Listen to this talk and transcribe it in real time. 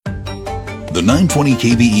The 920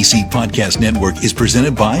 KVEC Podcast Network is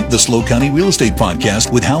presented by the SLO County Real Estate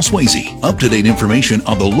Podcast with Hal Swayze. Up-to-date information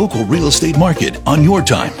on the local real estate market on your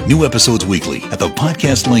time. New episodes weekly at the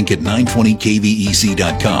podcast link at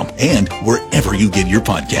 920kvec.com and wherever you get your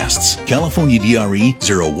podcasts. California DRE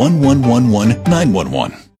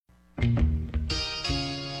 01111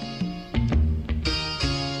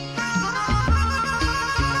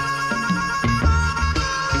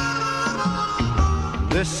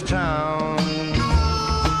 This town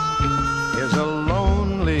is a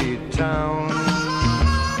lonely town,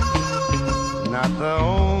 not the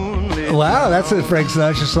only. Wow, that's a Frank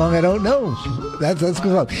Sinatra song I don't know. That's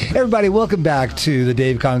good. Everybody, welcome back to the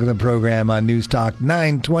Dave Conklin program on News Talk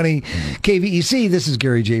 920 KVEC. This is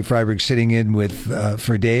Gary J. Freiberg sitting in with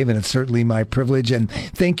for Dave, and it's certainly my privilege. And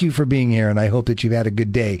thank you for being here, and I hope that you've had a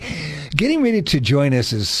good day. Getting ready to join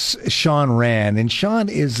us is Sean Rand, and Sean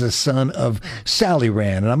is the son of Sally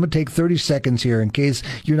Rand. And I'm going to take 30 seconds here in case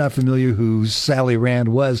you're not familiar who Sally Rand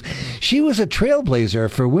was. She was a trailblazer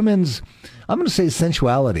for women's, I'm going to say,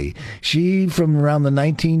 sensuality. She, from around the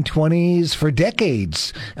 1920s, for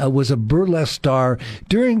decades, was a burlesque star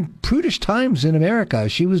during prudish times in America.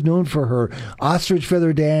 She was known for her ostrich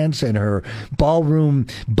feather dance and her ballroom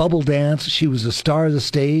bubble dance. She was a star of the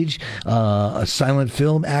stage, a silent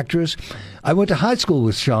film actress. I went to high school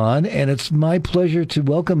with Sean, and it's my pleasure to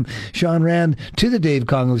welcome Sean Rand to the Dave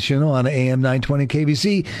Conklin Show on AM 920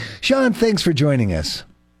 KVC. Sean, thanks for joining us.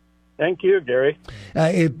 Thank you, Gary.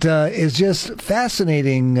 It is just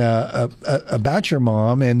fascinating about your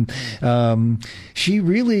mom, and she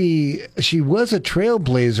was a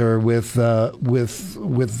trailblazer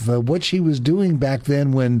with what she was doing back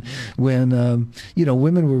then when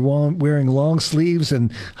women were wearing long sleeves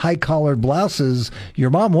and high collared blouses. Your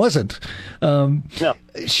mom wasn't. No.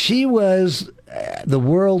 She was the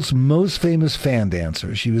world's most famous fan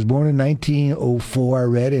dancer. She was born in 1904, I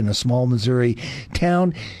read, in a small Missouri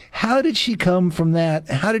town. How did she come from that?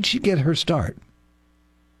 How did she get her start?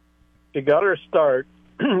 She got her start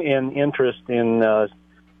in interest in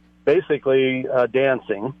basically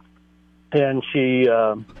dancing, and she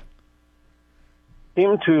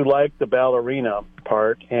seemed to like the ballerina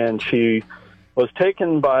part, and she was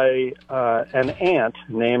taken by an aunt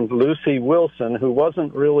named Lucy Wilson, who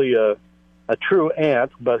wasn't really a true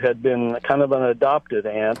aunt, but had been kind of an adopted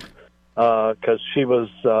aunt because she was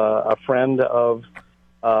a friend of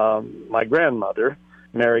my grandmother,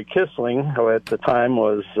 Mary Kissling, who at the time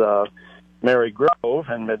was Mary Grove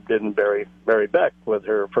and had been Mary Beck with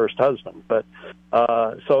her first husband. But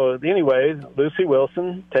so anyway, Lucy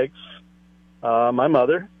Wilson takes my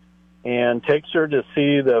mother and takes her to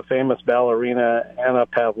see the famous ballerina Anna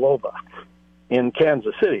Pavlova in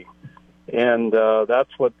Kansas City. And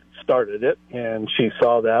that's what started it, and she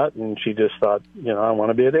saw that, and she just thought, I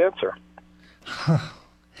want to be a dancer.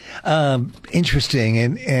 Interesting,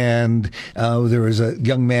 and there was a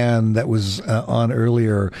young man that was on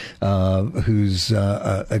earlier who's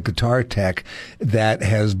a guitar tech that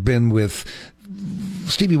has been with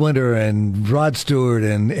Stevie Wonder and Rod Stewart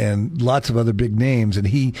and lots of other big names. And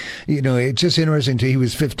he, it's just interesting he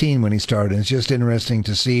was 15 when he started. It's just interesting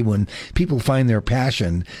to see when people find their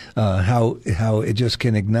passion, how it just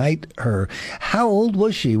can ignite her. How old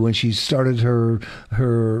was she when she started her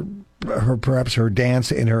perhaps her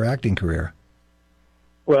dance and her acting career?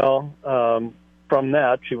 Well, from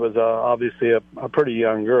that, she was obviously a pretty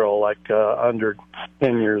young girl, like under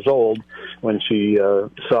 10 years old when she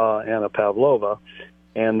saw Anna Pavlova.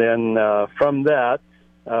 And then from that,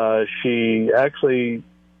 she actually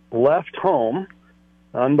left home,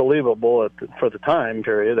 unbelievable for the time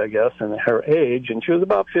period, I guess, and her age. And she was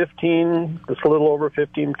about 15, just a little over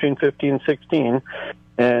 15, between 15 and 16.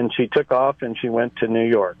 And she took off and she went to New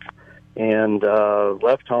York and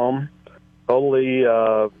left home totally,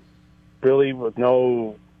 really with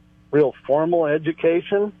no real formal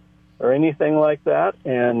education or anything like that.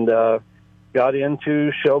 And got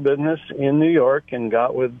into show business in New York and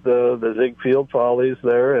got with the Ziegfeld Follies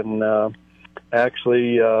there, and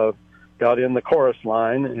actually got in the chorus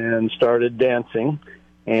line and started dancing,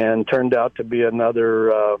 and turned out to be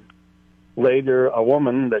another later a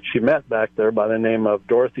woman that she met back there by the name of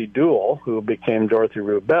Dorothy Duell, who became Dorothy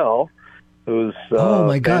Rubell, who's oh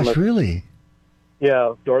my gosh, really?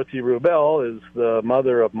 Yeah, Dorothy Rubell is the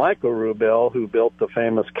mother of Michael Rubell, who built the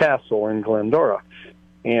famous castle in Glendora.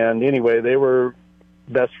 And anyway, they were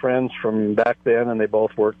best friends from back then, and they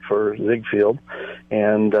both worked for Ziegfeld.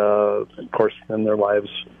 And, of course, then their lives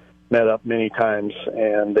met up many times,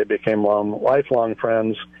 and they became lifelong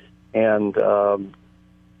friends. And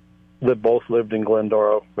they both lived in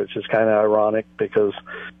Glendora, which is kind of ironic because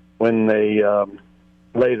when they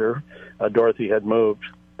later, Dorothy had moved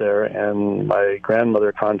there, and my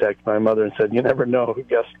grandmother contacted my mother and said, "You never know.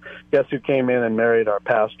 Guess who came in and married our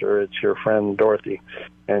pastor? It's your friend Dorothy."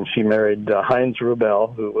 And she married Heinz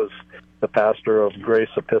Rubel, who was the pastor of Grace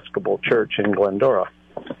Episcopal Church in Glendora.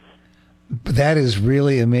 That is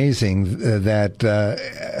really amazing that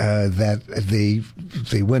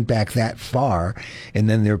they went back that far, and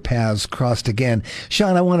then their paths crossed again.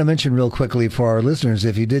 Sean, I want to mention real quickly for our listeners,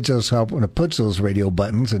 if you did just help want to push those radio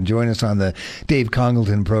buttons and join us on the Dave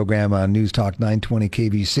Congleton program on News Talk 920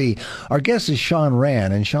 KBC, our guest is Sean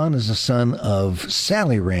Rand, and Sean is the son of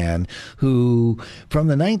Sally Rand, who from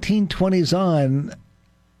the 1920s on,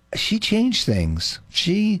 she changed things.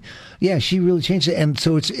 She really changed it. And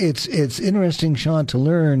so it's interesting, Sean, to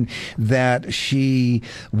learn that she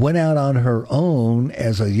went out on her own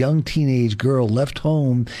as a young teenage girl, left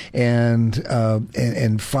home and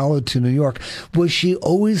followed to New York. Was she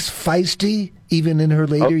always feisty, even in her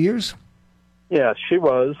later years? Yeah, she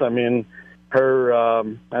was. I mean, her,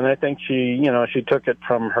 and I think she took it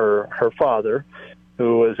from her father,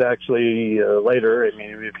 who was actually later,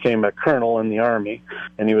 he became a colonel in the Army,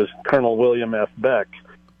 and he was Colonel William F. Beck.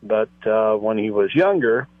 But when he was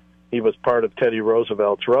younger, he was part of Teddy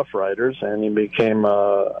Roosevelt's Rough Riders, and he became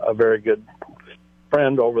a very good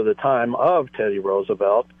friend over the time of Teddy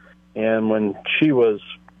Roosevelt. And when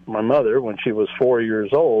my mother, when she was 4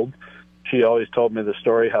 years old, she always told me the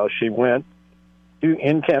story how she went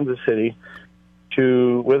in Kansas City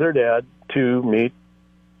with her dad to meet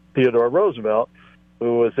Theodore Roosevelt,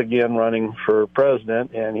 who was again running for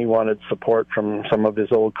president, and he wanted support from some of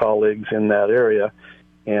his old colleagues in that area.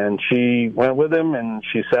 And she went with him, and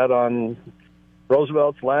she sat on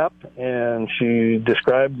Roosevelt's lap, and she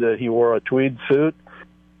described that he wore a tweed suit,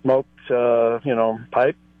 smoked,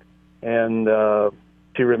 pipe, and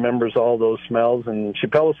she remembers all those smells, and she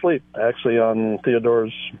fell asleep, actually, on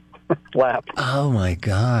Theodore's lap. Oh, my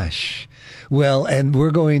gosh. Well, and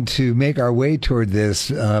we're going to make our way toward this.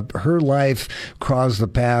 Her life crossed the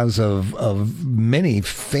paths of many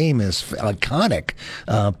famous, iconic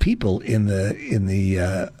people in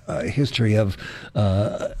the history of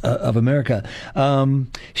America.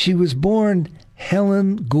 She was born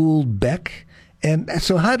Helen Gould Beck, and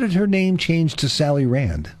so how did her name change to Sally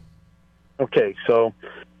Rand? Okay, so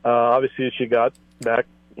obviously she got back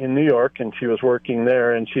in New York, and she was working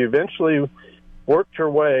there, and she eventually worked her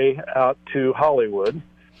way out to Hollywood,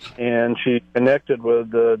 and she connected with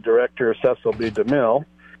the director Cecil B. DeMille,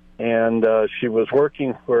 and she was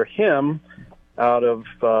working for him out of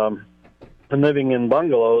and living in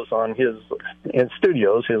bungalows on in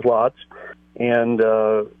studios, his lots, and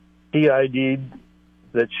he ID'd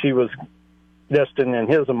that she was destined in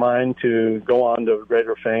his mind to go on to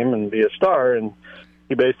greater fame and be a star, and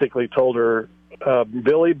he basically told her,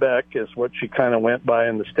 Billy Beck is what she kind of went by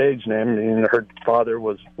in the stage name. And her father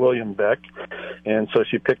was William Beck, and so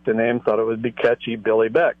she picked the name, thought it would be catchy, Billy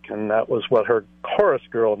Beck, and that was what her chorus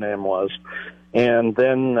girl name was. And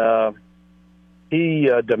then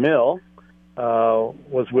DeMille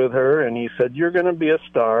was with her, and he said, "You're going to be a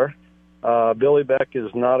star. Billy Beck is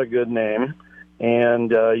not a good name, and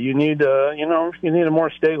you need a more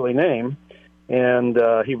stately name."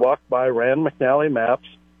 And he walked by Rand McNally Maps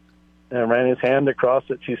and ran his hand across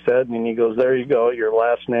it, she said, and he goes, "There you go, your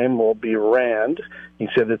last name will be Rand." He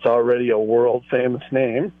said, "It's already a world-famous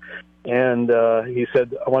name." And he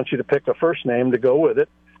said, "I want you to pick a first name to go with it."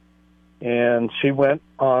 And she went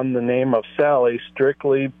on the name of Sally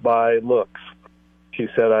strictly by looks. She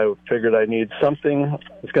said, "I figured I need something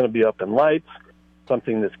that's going to be up in lights,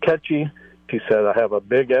 something that's catchy." She said, "I have a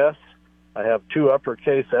big S, I have two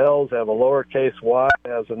uppercase L's, I have a lowercase y, it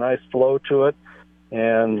has a nice flow to it."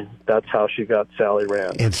 And that's how she got Sally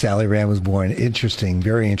Rand. And Sally Rand was born. Interesting,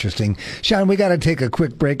 very interesting. Sean, we got to take a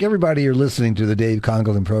quick break. Everybody, you're listening to the Dave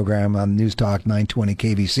Congleton program on News Talk 920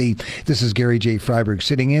 KBC. This is Gary J. Freiberg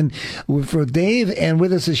sitting in for Dave, and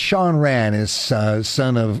with us is Sean Rand, his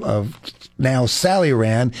son of now Sally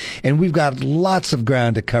Rand, and we've got lots of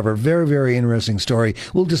ground to cover. Very, very interesting story.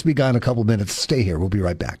 We'll just be gone a couple minutes. Stay here. We'll be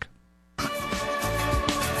right back.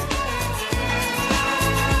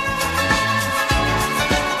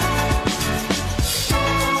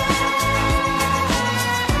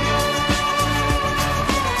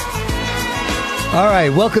 All right,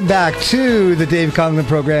 welcome back to the Dave Congleton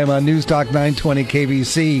program on News Talk 920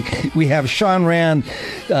 KBC. We have Sean Rand,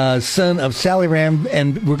 son of Sally Rand,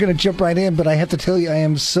 and we're going to jump right in, but I have to tell you, I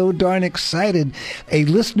am so darn excited. A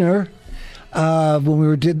listener, when we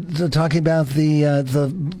were talking about the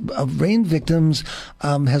rain victims,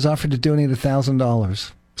 has offered to donate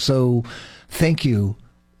 $1,000. So thank you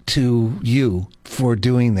to you for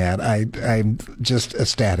doing that. I'm just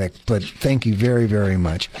ecstatic, but thank you very, very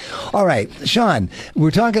much. All right, Sean,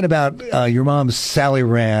 we're talking about your mom, Sally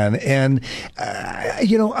Rand, and,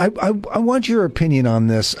 I want your opinion on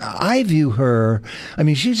this. I view her, I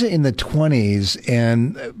mean, she's in the 20s,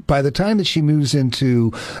 and by the time that she moves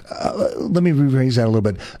into, let me rephrase that a little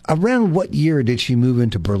bit, around what year did she move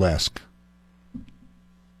into burlesque?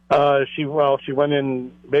 She went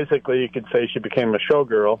in, basically you could say she became a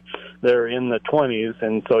showgirl there in the 20s,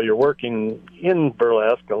 and so you're working in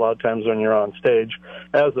burlesque a lot of times when you're on stage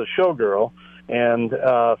as a showgirl, and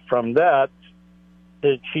from that,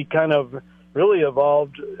 she kind of really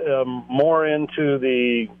evolved more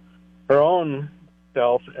into her own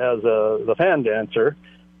self as the fan dancer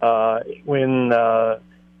when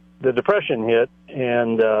the Depression hit,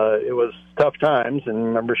 and it was tough times. And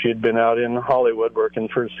remember, she had been out in Hollywood working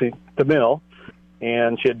for the Mill,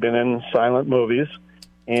 and she had been in silent movies,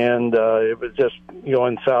 and it was just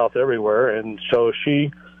going south everywhere. And so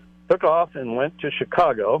she took off and went to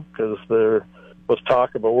Chicago because there was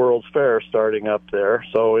talk of a World's Fair starting up there.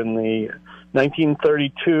 So in the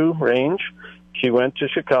 1932 range, she went to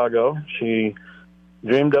Chicago. She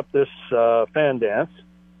dreamed up this fan dance.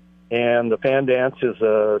 And the fan dance is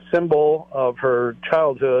a symbol of her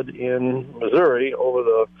childhood in Missouri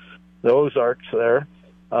over the Ozarks there.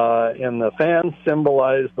 And the fan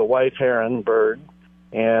symbolized the white heron bird.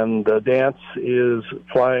 And the dance is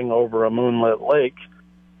flying over a moonlit lake.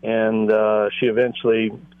 And she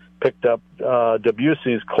eventually picked up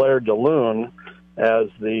Debussy's Clair de Lune as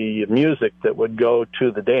the music that would go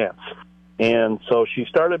to the dance. And so she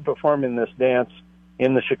started performing this dance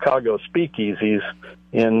in the Chicago speakeasies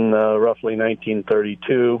in roughly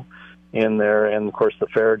 1932 in there. And, of course, the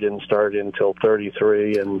fair didn't start until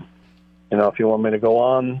 33. And, if you want me to go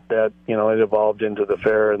on, that, it evolved into the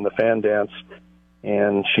fair and the fan dance.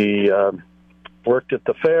 And she worked at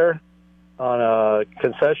the fair on a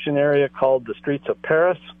concession area called the Streets of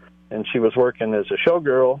Paris. And she was working as a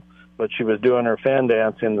showgirl, but she was doing her fan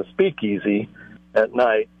dance in the speakeasy at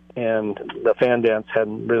night. And the fan dance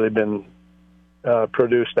hadn't really been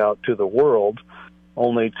produced out to the world,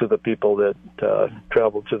 only to the people that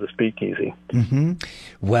traveled to the speakeasy. Mm-hmm.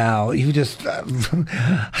 Wow, you just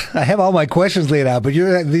I have all my questions laid out, but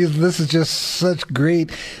this is just such great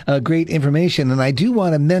information. And I do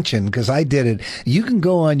want to mention, because I did it, you can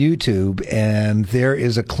go on YouTube and there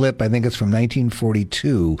is a clip, I think it's from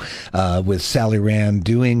 1942, with Sally Rand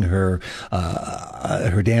doing her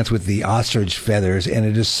dance with the ostrich feathers, and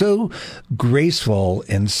it is so graceful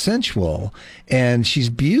and sensual, and she's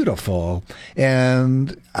beautiful.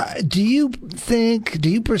 And do you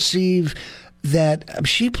perceive that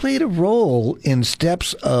she played a role in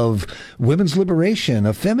steps of women's liberation,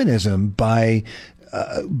 of feminism, by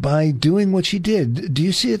doing what she did? Do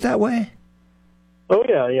you see it that way? Oh,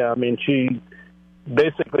 yeah. I mean, she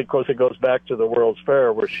basically, of course, it goes back to the World's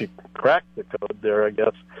Fair where she cracked the code there, I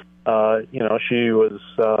guess. She was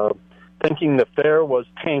thinking the fair was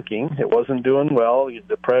tanking. It wasn't doing well,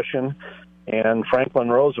 depression. And Franklin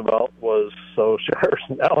Roosevelt was so sure.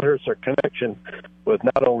 Now there's her connection with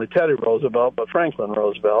not only Teddy Roosevelt, but Franklin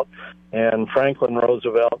Roosevelt. And Franklin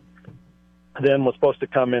Roosevelt then was supposed to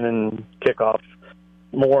come in and kick off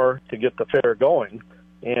more to get the fair going.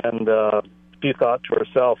 And she thought to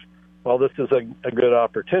herself, well, this is a good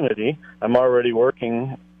opportunity. I'm already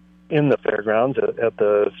working in the fairgrounds at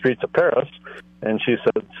the Streets of Paris. And she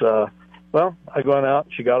says, well, I went out.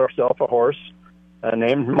 She got herself a horse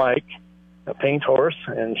named Mike, a paint horse,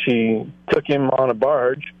 and she took him on a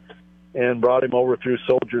barge and brought him over through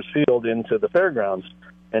Soldiers Field into the fairgrounds.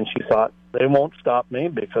 And she thought, they won't stop me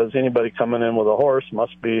because anybody coming in with a horse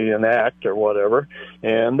must be an act or whatever.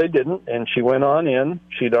 And they didn't. And she went on in.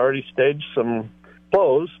 She'd already staged some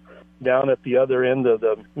clothes down at the other end of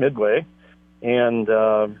the midway. And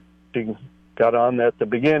she got on at the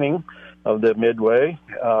beginning of the midway,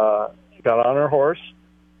 got on her horse,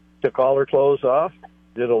 took all her clothes off,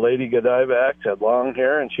 did a Lady Godiva act, had long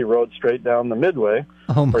hair, and she rode straight down the midway,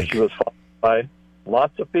 where she was followed by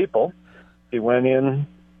lots of people. She went in,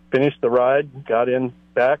 finished the ride, got in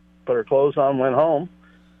back, put her clothes on, went home,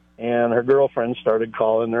 and her girlfriend started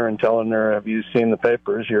calling her and telling her, have you seen the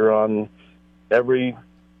papers? You're on every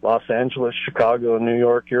Los Angeles, Chicago, New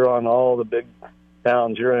York. You're on all the big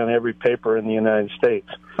towns. You're in every paper in the United States.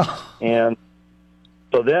 And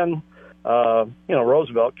so then,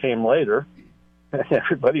 Roosevelt came later.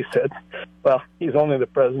 Everybody said, well, he's only the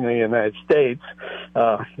president of the United States.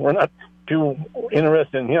 We're not too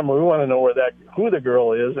interested in him. We want to know who the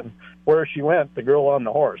girl is and where she went, the girl on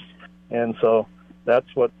the horse. And so that's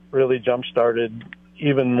what really jump-started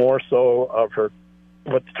even more so of her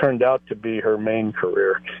what's turned out to be her main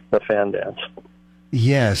career, the fan dance.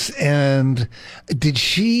 Yes, and did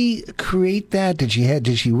she create that? Did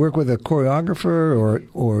she work with a choreographer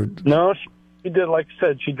or? No, she did. Like I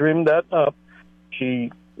said, she dreamed that up. She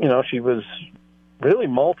was really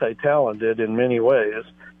multi-talented in many ways,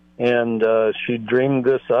 and she dreamed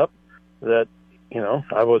this up. That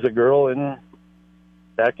I was a girl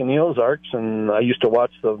back in the Ozarks, and I used to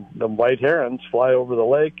watch the white herons fly over the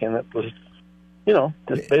lake, and it was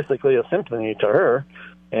just basically a symphony to her.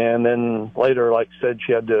 And then later, like I said,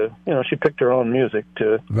 she had to, she picked her own music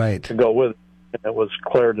to go with it. And it was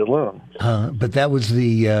Claire de Lune. But that was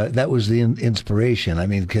the inspiration. I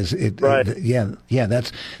mean, because that's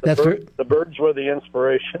the birds were the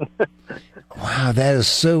inspiration. Wow, that is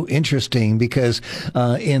so interesting because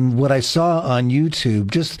in what I saw on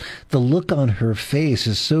YouTube, just the look on her face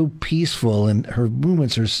is so peaceful and her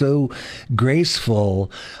movements are so graceful.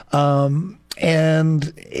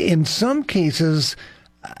 And in some cases,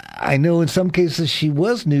 I know in some cases she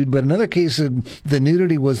was nude, but in other cases the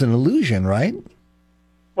nudity was an illusion, right?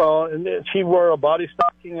 Well, she wore a body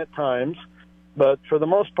stocking at times, but for the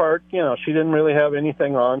most part, she didn't really have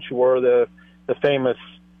anything on. She wore the famous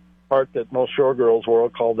part that most showgirls wore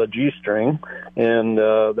called the G-string, and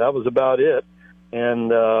that was about it. And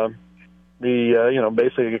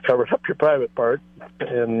basically you covered up your private part,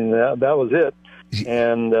 and that was it.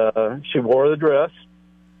 And she wore the dress,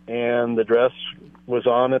 and the dress was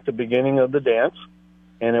on at the beginning of the dance,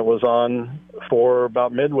 and it was on for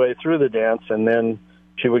about midway through the dance, and then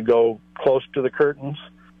she would go close to the curtains,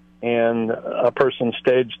 and a person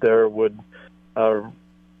staged there would,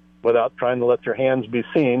 without trying to let their hands be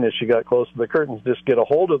seen, as she got close to the curtains, just get a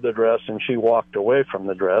hold of the dress, and she walked away from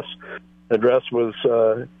the dress. The dress was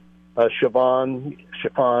a chiffon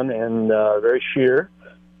and very sheer,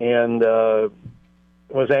 and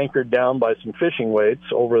was anchored down by some fishing weights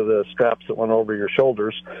over the straps that went over your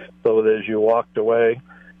shoulders, so that as you walked away,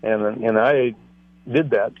 and I did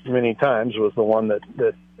that many times, was the one that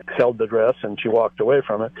held the dress, and she walked away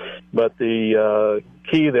from it. But the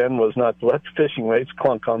key then was not to let the fishing weights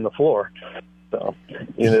clunk on the floor. So,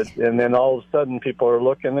 and then all of a sudden people are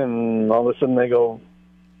looking, and all of a sudden they go,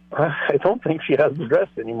 I don't think she has the dress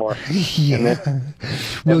anymore. Yeah.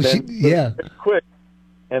 Quick.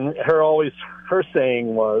 And her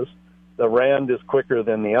saying was, the rand is quicker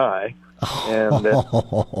than the eye.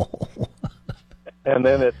 And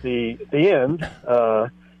then at the end,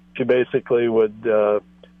 she basically would,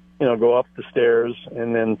 go up the stairs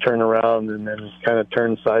and then turn around and then kind of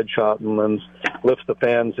turn side shot and then lift the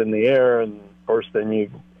fans in the air. And of course, then you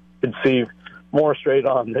could see more straight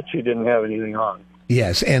on that she didn't have anything on.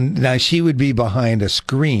 Yes, and now she would be behind a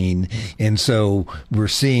screen, and so we're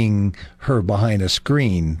seeing her behind a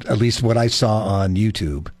screen, at least what I saw on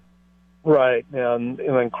YouTube. Right, and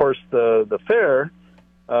of course the fair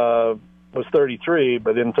was 33,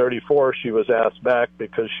 but in 34 she was asked back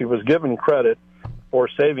because she was given credit for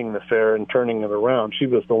saving the fair and turning it around. She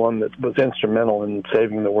was the one that was instrumental in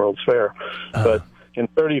saving the World's Fair. But in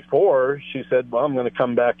 34, she said, well, I'm going to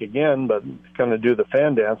come back again, but going to do the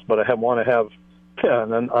fan dance, but I want to have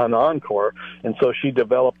an encore. And so she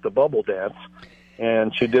developed the bubble dance,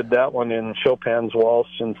 and she did that one in Chopin's Waltz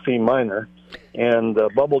in C minor. And the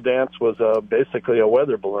bubble dance was basically a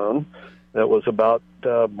weather balloon that was about,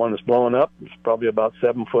 when it's blowing up, it's probably about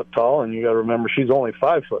 7 foot tall, and you got to remember she's only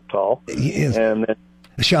 5 foot tall. Yes. And then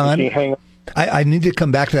Sean, I need to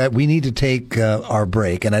come back to that. We need to take our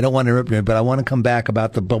break, and I don't want to interrupt you, but I want to come back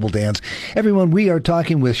about the bubble dance. Everyone, we are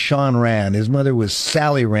talking with Sean Rand. His mother was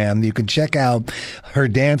Sally Rand. You can check out her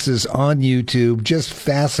dances on YouTube. Just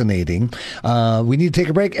fascinating. We need to take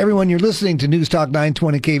a break. Everyone, you're listening to News Talk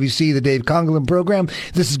 920 KVC, the Dave Conglin program.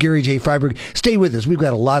 This is Gary J. Freiberg. Stay with us. We've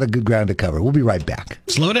got a lot of good ground to cover. We'll be right back.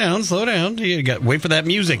 Slow down. You got wait for that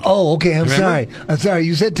music. Oh, okay. I'm Remember? sorry.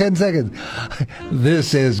 You said 10 seconds.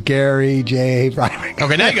 This is Gary J. Freiberg.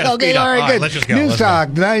 Okay, now you got to speed up. All right, good. Let's just go. News Talk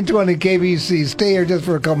 920 KVC. Stay here just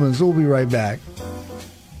for a couple minutes. We'll be right back.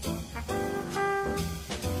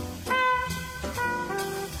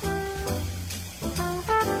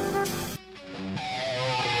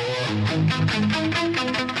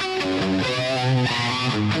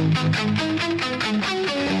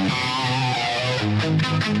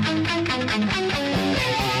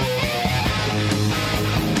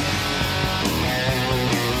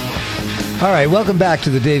 All right, welcome back to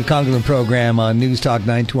the Dave Conglin program on News Talk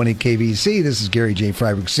 920 KVC. This is Gary J.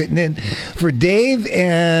 Freiberg sitting in for Dave,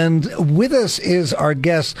 and with us is our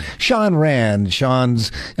guest, Sean Rand.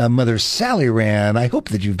 Sean's mother, Sally Rand. I hope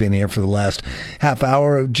that you've been here for the last half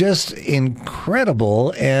hour. Just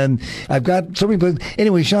incredible, and I've got so many.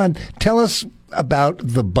 Anyway, Sean, tell us about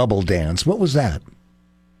the bubble dance. What was that?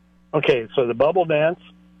 Okay, so the bubble dance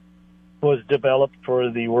was developed for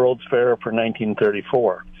the World's Fair for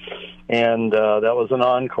 1934. And that was an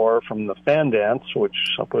encore from the fan dance, which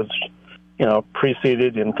was,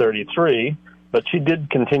 preceded in 33. But she did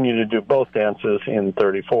continue to do both dances in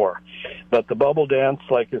 34. But the bubble dance,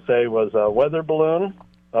 like you say, was a weather balloon,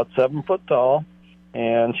 about 7 foot tall,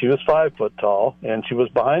 and she was 5 foot tall, and she was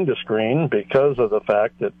behind the screen because of the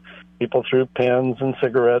fact that people threw pins and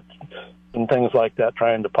cigarettes and things like that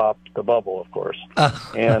trying to pop the bubble, of course.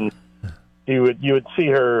 And you would see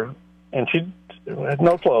her, and she had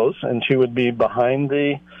no clothes, and she would be behind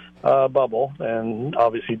the bubble, and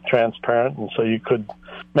obviously transparent, and so you could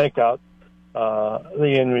make out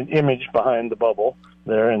the image behind the bubble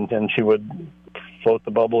there, and then she would float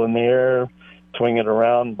the bubble in the air, swing it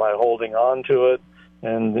around by holding on to it,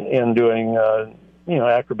 and doing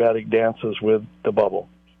acrobatic dances with the bubble.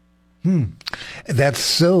 That's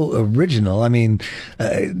so original. I mean,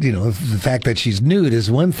 the fact that she's nude is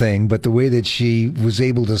one thing, but the way that she was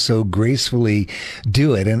able to so gracefully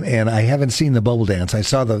do it, and I haven't seen the bubble dance. I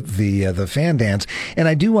saw the fan dance, and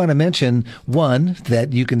I do want to mention one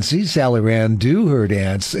that you can see Sally Rand do her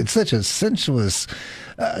dance. It's such a sensuous.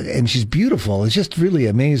 And she's beautiful. It's just really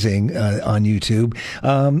amazing on YouTube.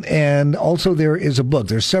 And also there is a book.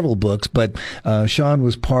 There's several books, but Sean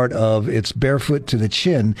was part of It's Barefoot to the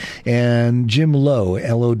Chin. And Jim Lowe,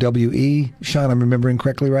 L-O-W-E. Sean, I'm remembering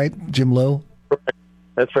correctly, right? Jim Lowe?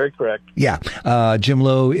 That's very correct. Yeah. Jim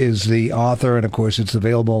Lowe is the author, and of course it's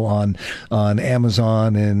available on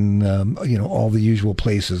Amazon and, all the usual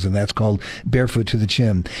places. And that's called Barefoot to the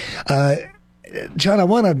Chin. John, I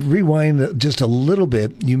want to rewind just a little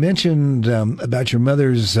bit. You mentioned about your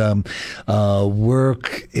mother's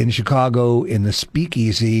work in Chicago in the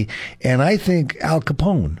Speakeasy, and I think Al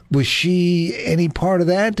Capone. Was she any part of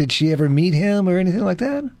that? Did she ever meet him or anything like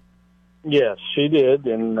that? Yes, she did,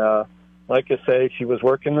 and like I say, she was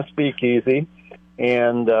working the Speakeasy,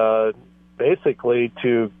 and basically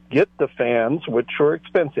to get the fans, which were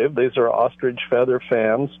expensive. These are ostrich feather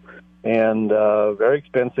fans, and very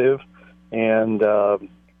expensive. And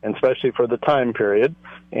especially for the time period,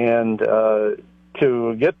 and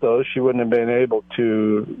to get those, she wouldn't have been able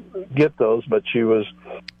to get those, but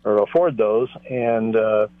afford those. And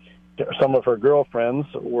some of her girlfriends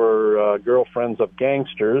were girlfriends of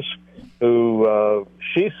gangsters, who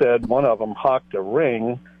she said one of them hawked a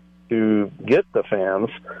ring to get the fans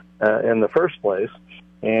in the first place,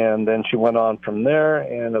 and then she went on from there.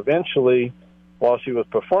 And eventually, while she was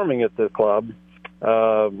performing at the club,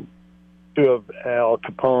 two of Al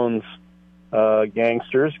Capone's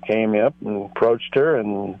gangsters came up and approached her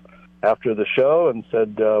and after the show and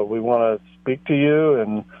said, we want to speak to you,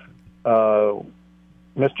 and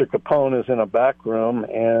Mr. Capone is in a back room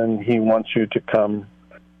and he wants you to come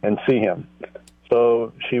and see him.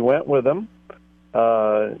 So she went with him.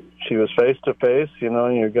 She was face to face,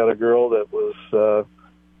 you've got a girl that was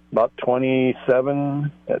about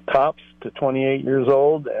 27 at tops to 28 years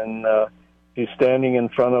old, and he's standing in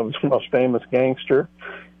front of the most famous gangster,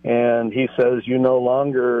 and he says, you no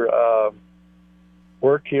longer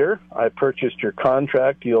work here. I purchased your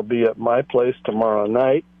contract. You'll be at my place tomorrow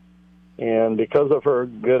night. And because of her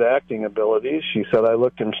good acting abilities, she said, I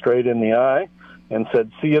looked him straight in the eye and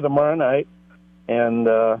said, see you tomorrow night, and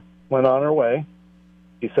went on her way.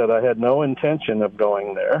 He said, I had no intention of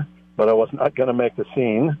going there, but I was not going to make a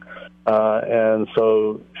scene. And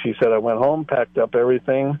so she said, I went home, packed up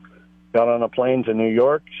everything, got on a plane to New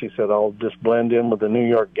York. She said, I'll just blend in with the New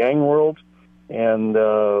York gang world, and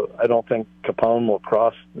I don't think Capone will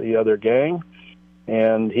cross the other gang.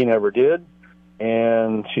 And he never did.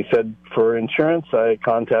 And she said, for insurance, I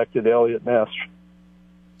contacted Elliot Ness.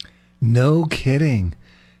 No kidding.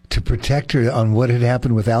 To protect her on what had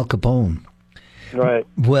happened with Al Capone. Right.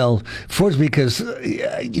 Well, fortunately, because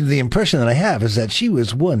the impression that I have is that she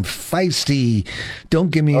was one feisty, don't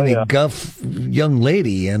give me any guff young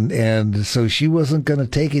lady, and so she wasn't going to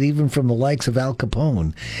take it even from the likes of Al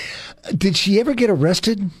Capone. Did she ever get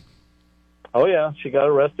arrested? Oh, yeah. She got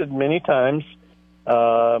arrested many times,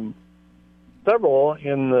 several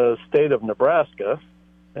in the state of Nebraska,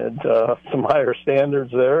 and some higher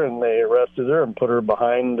standards there, and they arrested her and put her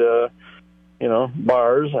behind,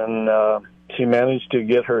 bars, and she managed to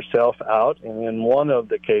get herself out. And in one of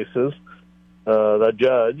the cases, the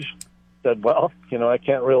judge said, well, I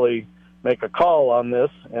can't really make a call on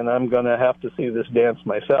this, and I'm going to have to see this dance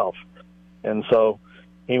myself. And so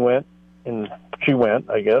she went,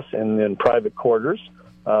 I guess, in private quarters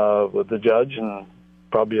with the judge and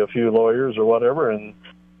probably a few lawyers or whatever, and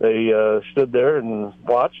they stood there and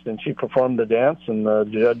watched, and she performed the dance, and the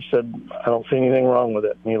judge said, "I don't see anything wrong with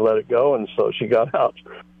it," and he let it go, and so she got out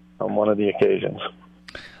on one of the occasions.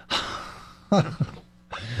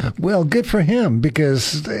 Well, good for him,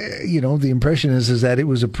 because the impression is that it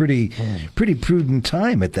was a pretty prudent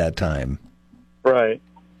time at that time. Right.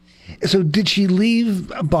 So did she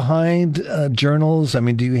leave behind journals? I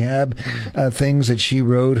mean, do you have things that she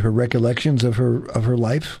wrote, her recollections of her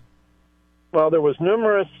life? Well, there was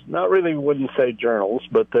numerous, not really wouldn't say journals,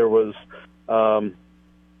 but there was a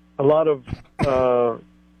lot of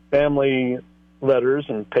family letters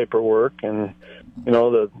and paperwork, and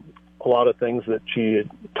a lot of things that she had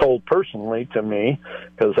told personally to me,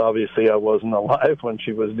 because obviously I wasn't alive when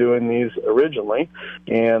she was doing these originally.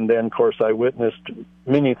 And then, of course, I witnessed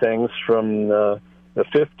many things from the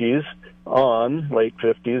 50s on, late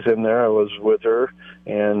 50s in there. I was with her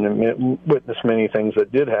and witnessed many things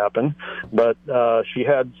that did happen. But she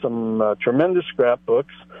had some tremendous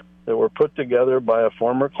scrapbooks that were put together by a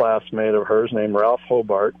former classmate of hers named Ralph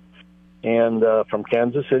Hobart, and from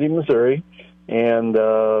Kansas City, Missouri. And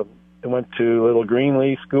I went to Little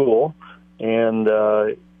Greenlee School, and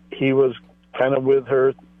he was kind of with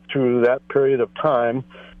her through that period of time,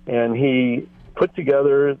 and he put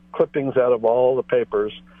together clippings out of all the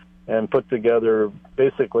papers and put together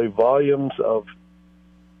basically volumes of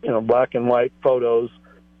black and white photos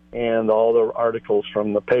and all the articles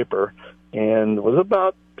from the paper, and it was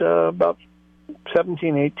about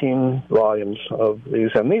 17, 18 volumes of these,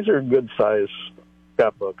 and these are good size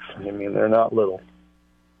scrapbooks. I mean, they're not little.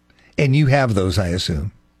 And you have those, I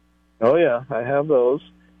assume. Oh, yeah, I have those.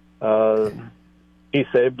 He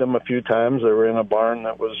saved them a few times. They were in a barn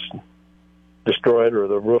that was destroyed, or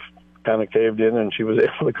the roof kind of caved in, and she was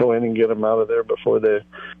able to go in and get them out of there before they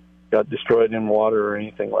got destroyed in water or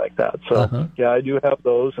anything like that. So, yeah, I do have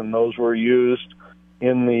those, and those were used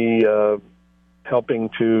in the helping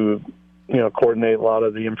to, coordinate a lot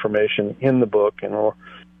of the information in the book.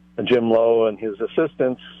 Jim Lowe and his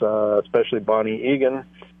assistants, especially Bonnie Egan,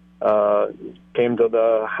 came to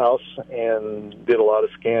the house and did a lot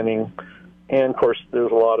of scanning. And, of course,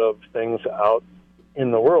 there's a lot of things out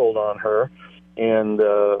in the world on her. And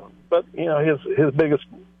but, his biggest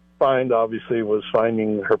find, obviously, was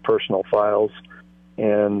finding her personal files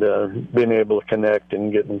and being able to connect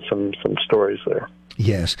and getting some stories there.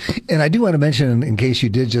 Yes. And I do want to mention, in case you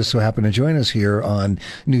did just so happen to join us here on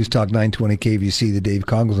News Talk 920 KVC, the Dave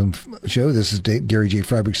Conglin Show. This is Gary J.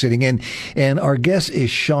 Freiberg sitting in. And our guest is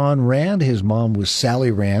Sean Rand. His mom was Sally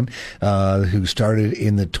Rand, who started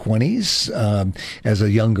in the 20s as a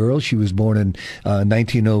young girl. She was born in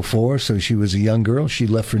 1904, so she was a young girl. She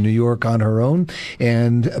left for New York on her own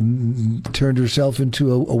and turned herself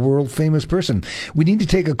into a world-famous person. We need to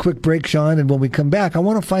take a quick break, Sean, and when we come back, I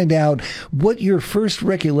want to find out what your first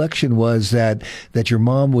recollection was that your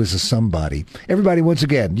mom was a somebody. Everybody, once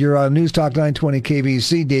again, you're on News Talk 920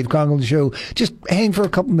 KVC, Dave Conglin Show. Just hang for a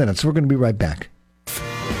couple minutes. We're going to be right back.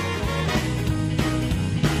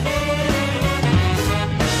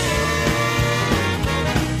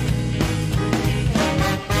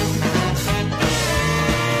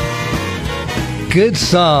 Good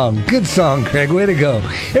song, Craig. Way to go.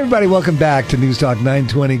 Everybody, welcome back to News Talk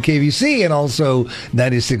 920 KVC and also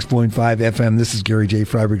 96.5 FM. This is Gary J.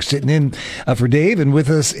 Freiberg sitting in for Dave, and with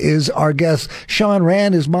us is our guest, Sean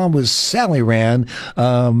Rand. His mom was Sally Rand,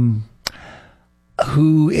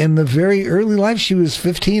 who in the very early life, she was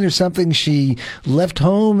 15 or something, she left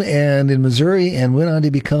home and in Missouri and went on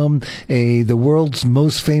to become the world's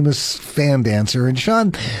most famous fan dancer. And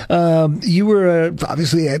Sean, you were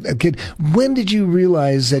obviously a kid. When did you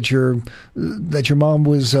realize that your mom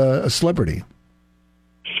was a celebrity?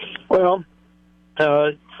 Well,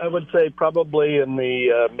 I would say probably in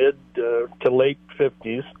the mid to late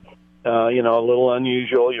 50s. A little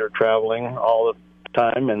unusual. You're traveling all the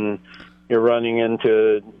time, and you're running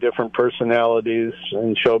into different personalities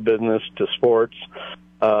in show business to sports.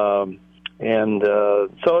 So,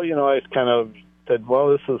 I kind of said, well,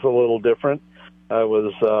 this is a little different. I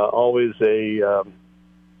was always a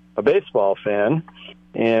baseball fan,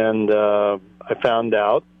 and I found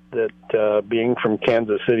out that being from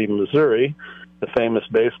Kansas City, Missouri, the famous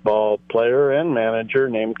baseball player and manager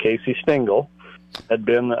named Casey Stengel had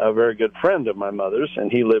been a very good friend of my mother's, and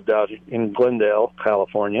he lived out in Glendale,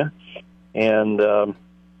 California. And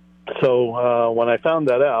so when I found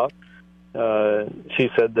that out, she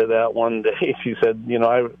said that one day, she said,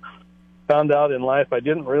 I found out in life I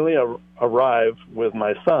didn't really arrive with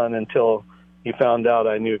my son until he found out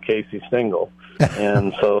I knew Casey Stengel.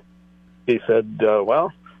 And so he said,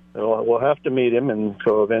 well, we'll have to meet him. And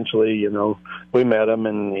so eventually, we met him,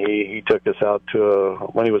 and he took us out to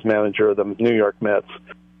when he was manager of the New York Mets.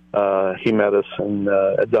 He met us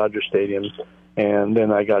at Dodger Stadium, and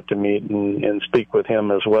then I got to meet and speak with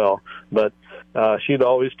him as well. But she'd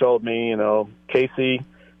always told me, Casey,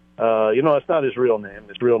 it's not his real name.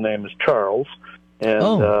 His real name is Charles,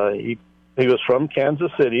 and he was from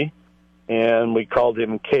Kansas City, and we called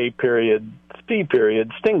him K.C.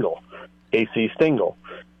 Stengel, Casey Stengel,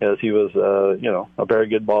 as he was, a very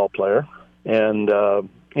good ball player. And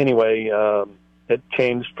anyway, it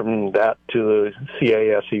changed from that to the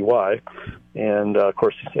C-A-S-E-Y. And, of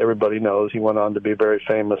course, everybody knows he went on to be a very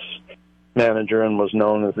famous manager and was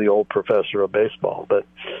known as the old professor of baseball. But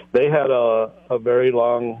they had a very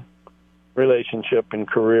long relationship and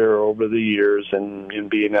career over the years and in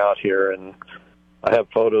being out here. And I have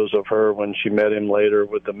photos of her when she met him later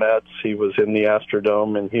with the Mets. He was in the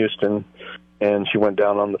Astrodome in Houston, and she went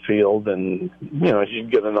down on the field, and,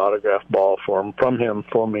 she'd get an autographed ball from him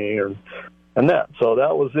for me, and that. So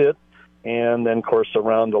that was it. And then, of course,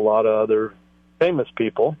 around a lot of other famous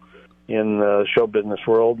people in the show business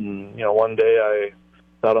world. And, one day I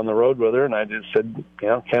got on the road with her, and I just said,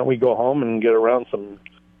 can't we go home and get around some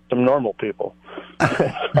normal people?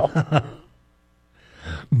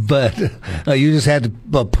 But you just had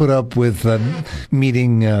to put up with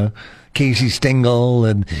meeting Casey Stengel,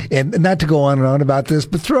 and not to go on and on about this,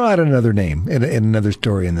 but throw out another name in another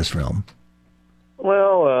story in this realm.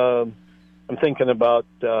 Well, I'm thinking about,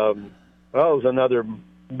 it was another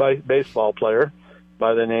baseball player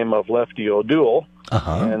by the name of Lefty O'Doul.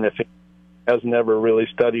 And if he has never really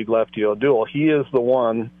studied Lefty O'Doul, he is the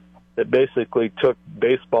one that basically took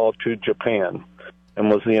baseball to Japan and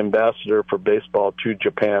was the ambassador for baseball to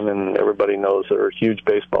Japan, and everybody knows they're huge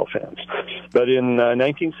baseball fans. But in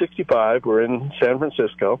 1965, we're in San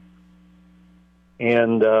Francisco,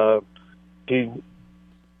 and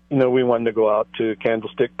we wanted to go out to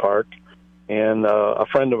Candlestick Park, and a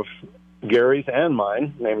friend of Gary's and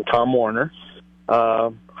mine named Tom Warner,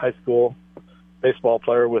 high school baseball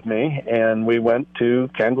player with me, and we went to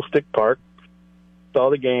Candlestick Park, saw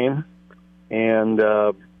the game, and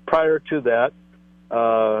prior to that,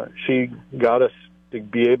 she got us to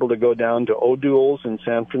be able to go down to O'Doul's in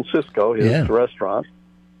San Francisco, his restaurant.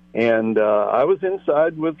 And I was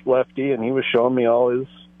inside with Lefty, and he was showing me all his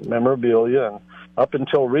memorabilia. And up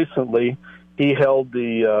until recently, he held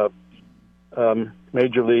the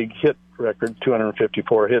Major League hit record,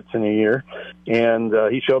 254 hits in a year. And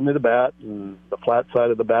he showed me the bat and the flat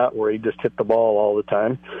side of the bat where he just hit the ball all the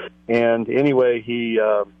time. And anyway, he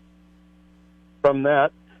from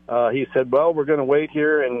that, he said, well, we're going to wait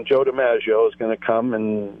here, and Joe DiMaggio is going to come,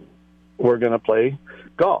 and we're going to play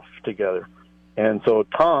golf together. And so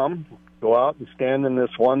Tom, go out and stand in this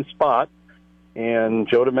one spot, and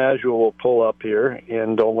Joe DiMaggio will pull up here,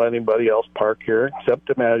 and don't let anybody else park here except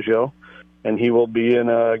DiMaggio, and he will be in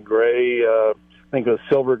a gray, I think a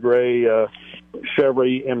silver gray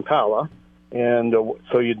Chevy Impala. And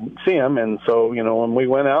so you'd see him, and so, when we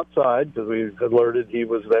went outside, because we alerted he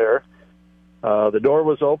was there, the door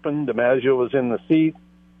was open. DiMaggio was in the seat.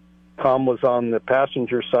 Tom was on the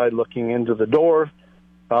passenger side looking into the door.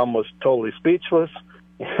 Tom was totally speechless.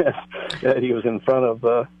 He was in front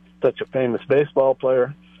of such a famous baseball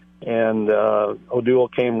player. And O'Doul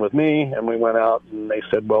came with me, and we went out, and they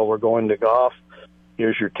said, well, we're going to golf.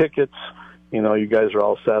 Here's your tickets. You guys are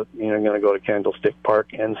all set. You're going to go to Candlestick Park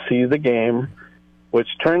and see the game, which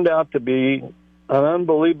turned out to be an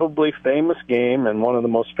unbelievably famous game and one of the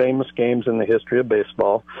most famous games in the history of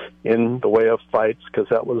baseball in the way of fights, because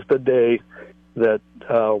that was the day that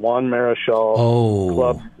Juan Marichal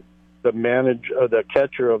clubbed the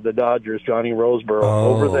catcher of the Dodgers, Johnny Roseboro,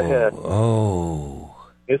 over the head.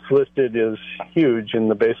 It's listed as huge in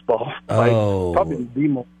the baseball fight, probably the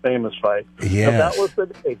most famous fight. Yes. So that was the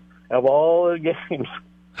day of all the games.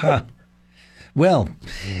 Huh. Well,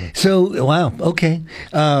 so wow, okay.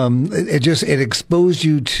 It exposed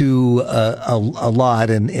you to a lot,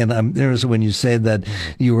 and there's when you said that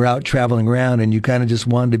you were out traveling around and you kind of just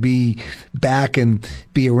wanted to be back and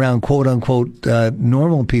be around quote unquote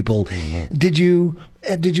normal people. Did you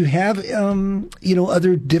have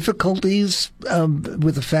other difficulties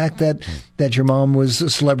with the fact that your mom was a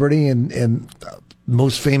celebrity and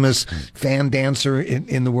most famous fan dancer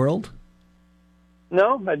in the world?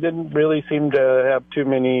 No, I didn't really seem to have too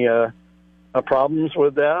many problems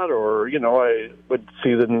with that, or, I would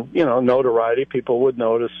see the, notoriety. People would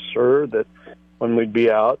notice her that when we'd be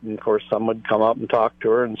out, and of course some would come up and talk to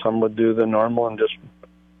her, and some would do the normal and just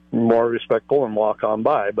more respectful and walk on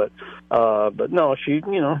by. But no, she,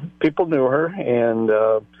 people knew her, and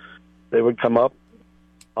they would come up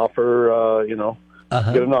offer, get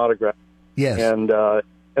an autograph. Yes. And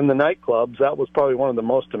in the nightclubs, that was probably one of the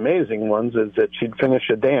most amazing ones, is that she'd finish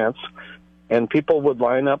a dance, and people would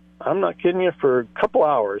line up, I'm not kidding you, for a couple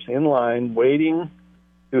hours in line waiting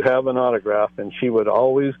to have an autograph, and she would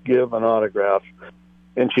always give an autograph.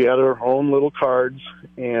 And she had her own little cards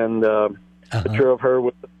and picture of her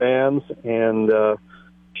with the fans, and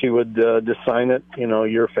she would just sign it,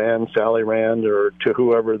 your fan, Sally Rand, or to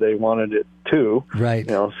whoever they wanted it to. Right.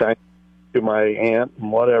 Sign it to my aunt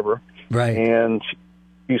and whatever. Right. And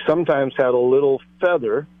she sometimes had a little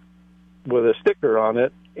feather with a sticker on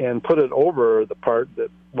it and put it over the part that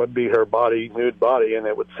would be her body, nude body, and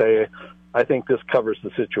it would say, I think this covers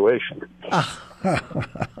the situation.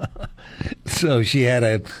 So she had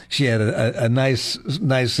a nice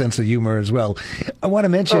sense of humor as well. I want to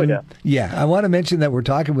mention, I want to mention that we're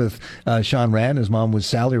talking with Sean Rand. His mom was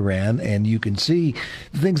Sally Rand, and you can see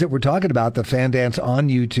the things that we're talking about, the fan dance, on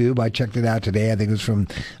YouTube. I checked it out today. I think it was from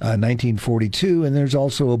 1942, and there's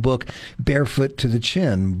also a book, Barefoot to the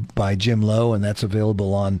Chin, by Jim Lowe, and that's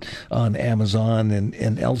available on Amazon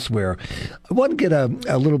and elsewhere. I want to get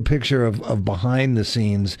a little picture of behind the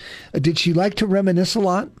scenes. Did she like to reminisce a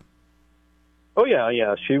lot? Oh,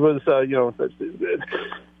 yeah. She was,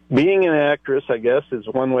 being an actress, I guess, is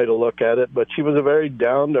one way to look at it, but she was a very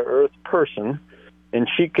down-to-earth person, and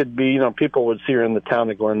she could be, people would see her in the town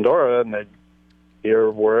of Glendora, and they'd see her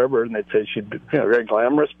wherever, and they'd say she'd be very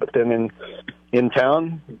glamorous, but then in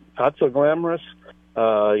town, not so glamorous,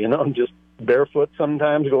 just barefoot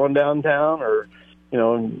sometimes going downtown, or,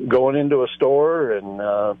 going into a store and,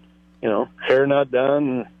 hair not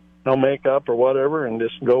done, no makeup or whatever, and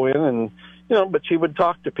just go in and, but she would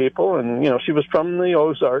talk to people, and, she was from the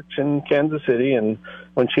Ozarks in Kansas City, and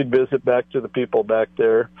when she'd visit back to the people back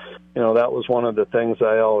there, that was one of the things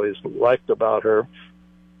I always liked about her,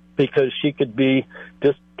 because she could be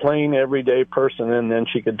just plain everyday person, and then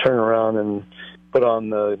she could turn around and put on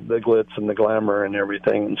the glitz and the glamour and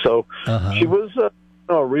everything. And so she was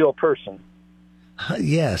a real person.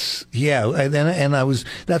 Yes, yeah, and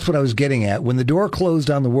that's what I was getting at. When the door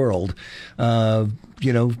closed on the world,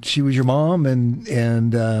 she was your mom, and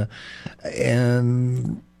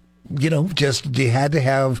just you had to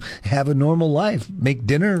have a normal life, make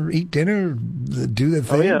dinner, eat dinner, do the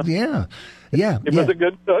thing. Oh, yeah. She was a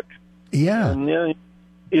good cook. Yeah, and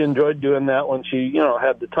she enjoyed doing that when she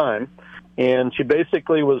had the time, and she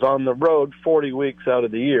basically was on the road 40 weeks out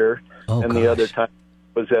of the year, the other time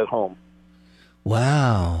was at home.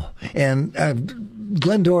 Wow. And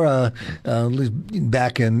Glendora,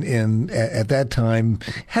 back in at that time,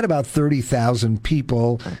 had about 30,000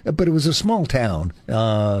 people, but it was a small town.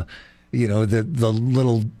 The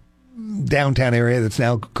little downtown area that's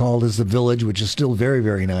now called as the Village, which is still very,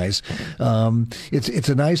 very nice. It's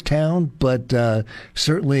a nice town, but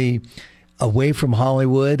certainly away from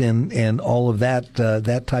Hollywood and all of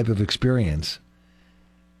that type of experience.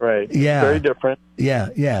 Right. Yeah. Very different. Yeah.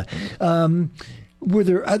 Were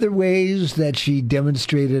there other ways that she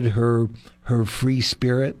demonstrated her free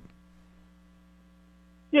spirit?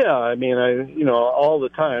 Yeah, I mean, all the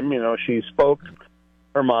time, she spoke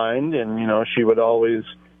her mind, and, she would always,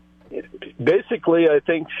 basically, I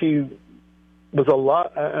think she was a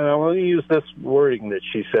lot, and I want to use this wording that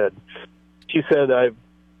she said. She said, I've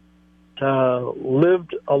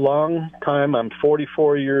lived a long time. I'm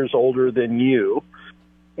 44 years older than you.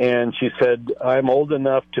 And she said, I'm old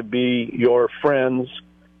enough to be your friend's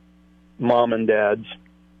mom and dad,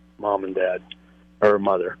 or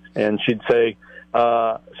mother. And she'd say,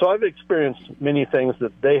 so I've experienced many things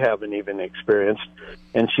that they haven't even experienced.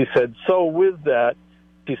 And she said, so with that,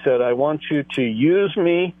 she said, I want you to use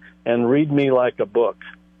me and read me like a book.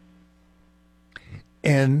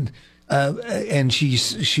 And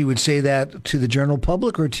she would say that to the general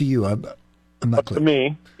public or to you? I'm not clear. To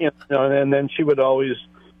me, and then she would always...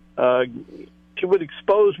 she would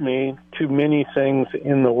expose me to many things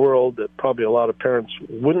in the world that probably a lot of parents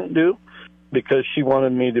wouldn't do, because she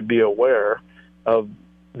wanted me to be aware of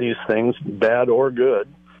these things, bad or good,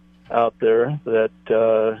 out there, that,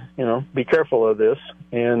 be careful of this.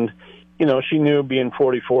 And, she knew, being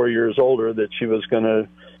 44 years older, that she was going to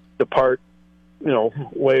depart,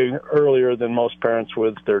 way earlier than most parents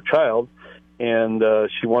with their child. And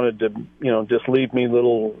she wanted to, just leave me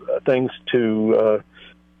little things to...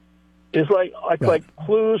 It's like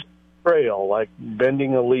clues trail, like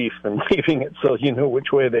bending a leaf and leaving it so you know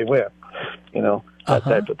which way they went, that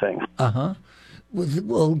type of thing.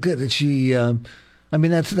 Well, good. She I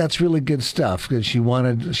mean, that's really good stuff. Because she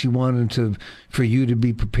wanted for you to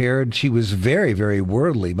be prepared. She was very, very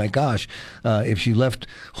worldly. My gosh, if she left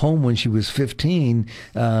home when she was 15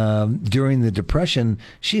 during the Depression,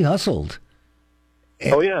 she hustled.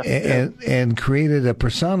 And created a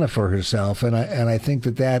persona for herself, and I think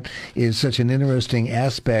that is such an interesting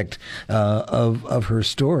aspect of her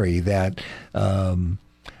story that.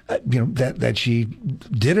 That she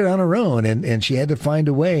did it on her own, and she had to find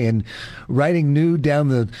a way. And riding nude down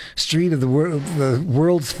the street of the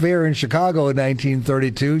World's Fair in Chicago in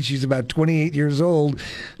 1932, she's about 28 years old.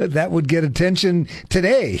 That would get attention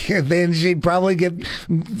today. Then she'd probably get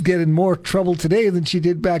in more trouble today than she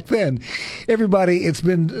did back then. Everybody,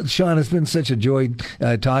 Sean, it's been such a joy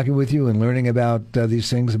talking with you and learning about these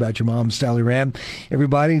things about your mom, Sally Rand.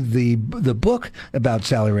 Everybody, the book about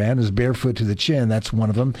Sally Rand is Barefoot to the Chin. That's one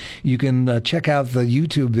of them. You can check out the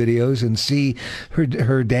YouTube videos and see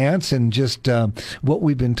her dance and just what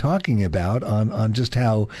we've been talking about on just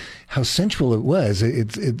how sensual it was.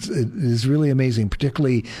 It is really amazing,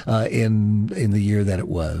 particularly in the year that it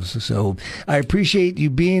was. So I appreciate you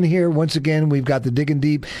being here once again. We've got the Diggin'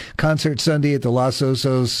 Deep concert Sunday at the Los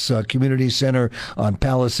Osos Community Center on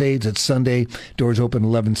Palisades. It's Sunday. Doors open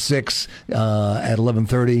 11:06. At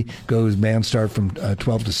 11:30 goes band start from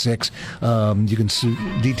 12 to 6. You can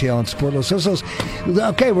detail and support Los Osos.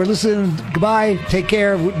 Okay, we're listening. Goodbye. Take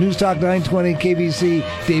care. News Talk 920 KVC.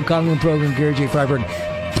 Dave Conklin program. Gary J. Freiberg.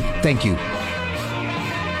 Thank you.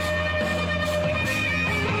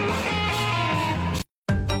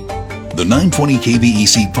 The 920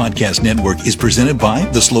 KVEC Podcast Network is presented by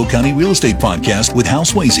the SLO County Real Estate Podcast with Hal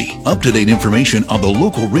Swayze. Up-to-date information on the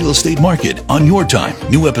local real estate market on your time.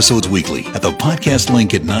 New episodes weekly at the podcast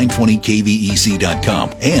link at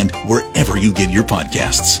 920kvec.com and wherever you get your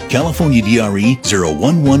podcasts. California DRE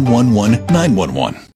 01111 911.